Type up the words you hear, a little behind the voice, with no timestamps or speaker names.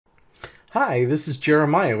Hi, this is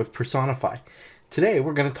Jeremiah with Personify. Today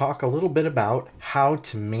we're going to talk a little bit about how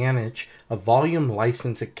to manage a volume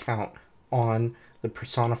license account on the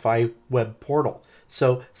Personify web portal.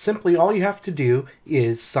 So simply all you have to do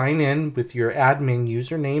is sign in with your admin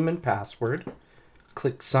username and password.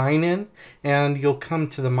 Click sign in and you'll come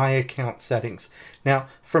to the My Account settings. Now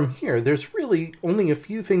from here there's really only a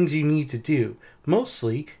few things you need to do.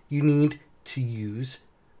 Mostly you need to use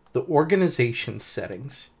the organization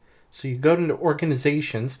settings. So you go to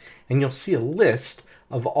organizations and you'll see a list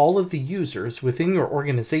of all of the users within your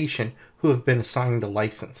organization who have been assigned a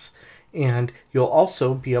license. And you'll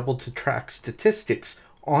also be able to track statistics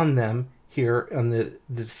on them here on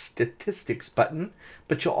the statistics button,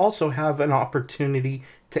 but you'll also have an opportunity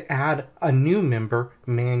to add a new member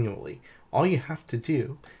manually. All you have to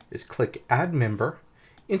do is click add member,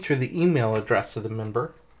 enter the email address of the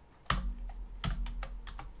member,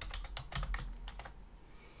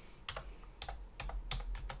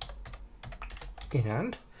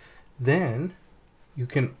 and then you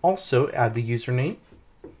can also add the username,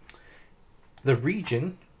 the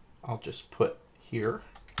region, I'll just put here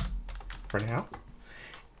for now,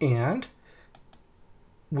 and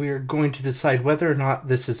we're going to decide whether or not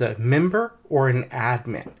this is a member or an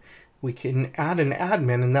admin. We can add an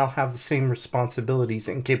admin and they'll have the same responsibilities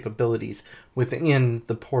and capabilities within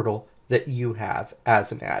the portal that you have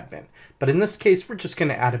as an admin. But in this case, we're just going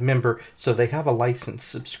to add a member so they have a license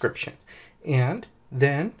subscription. And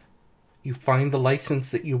then you find the license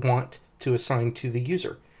that you want to assign to the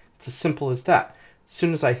user. It's as simple as that. As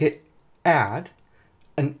soon as I hit add,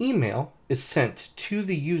 an email is sent to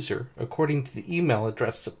the user according to the email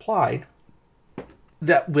address supplied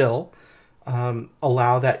that will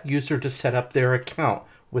allow that user to set up their account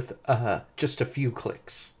with just a few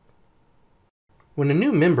clicks. When a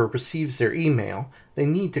new member receives their email, they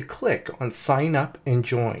need to click on sign up and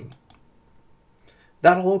join.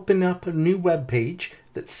 That'll open up a new web page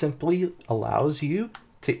that simply allows you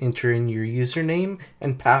to enter in your username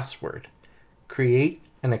and password, create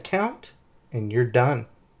an account, and you're done.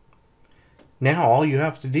 Now all you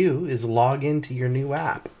have to do is log into your new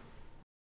app.